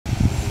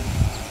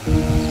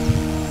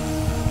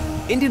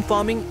Indian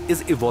farming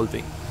is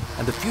evolving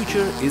and the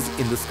future is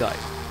in the sky.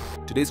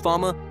 Today's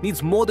farmer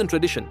needs more than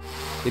tradition.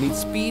 They need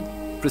speed,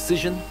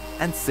 precision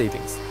and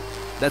savings.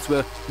 That's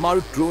where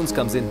Marut Drones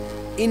comes in,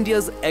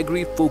 India's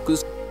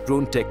agri-focused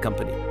drone tech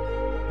company.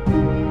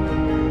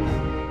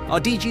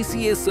 Our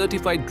DGCA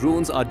certified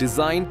drones are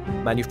designed,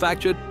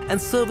 manufactured and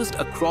serviced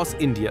across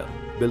India,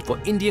 built for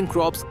Indian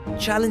crops,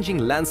 challenging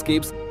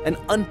landscapes and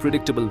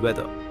unpredictable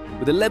weather.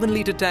 With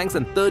 11-litre tanks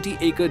and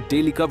 30-acre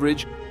daily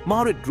coverage,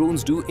 Marut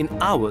Drones do in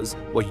hours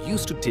what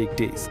used to take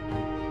days.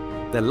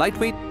 They're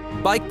lightweight,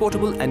 bike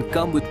portable and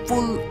come with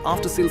full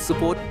after-sales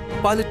support,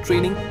 pilot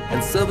training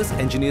and service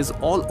engineers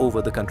all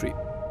over the country.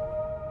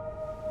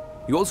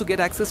 You also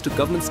get access to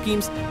government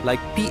schemes like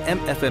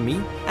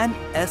PMFME and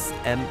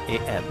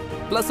SMAM,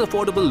 plus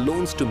affordable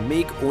loans to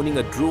make owning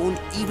a drone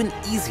even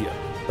easier.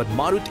 But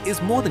Marut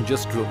is more than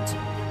just drones.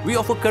 We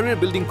offer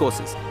career-building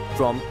courses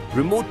from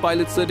remote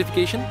pilot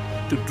certification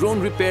to drone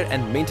repair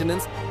and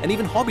maintenance, and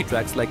even hobby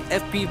tracks like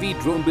FPV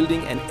drone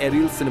building and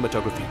aerial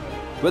cinematography.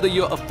 Whether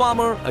you're a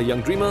farmer, a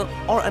young dreamer,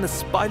 or an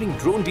aspiring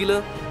drone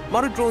dealer,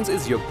 Marut Drones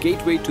is your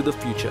gateway to the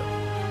future.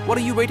 What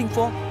are you waiting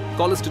for?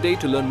 Call us today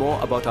to learn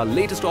more about our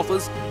latest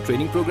offers,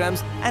 training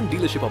programs, and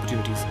dealership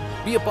opportunities.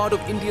 Be a part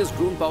of India's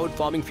drone-powered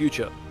farming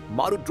future.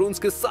 Marut Drones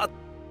के साथ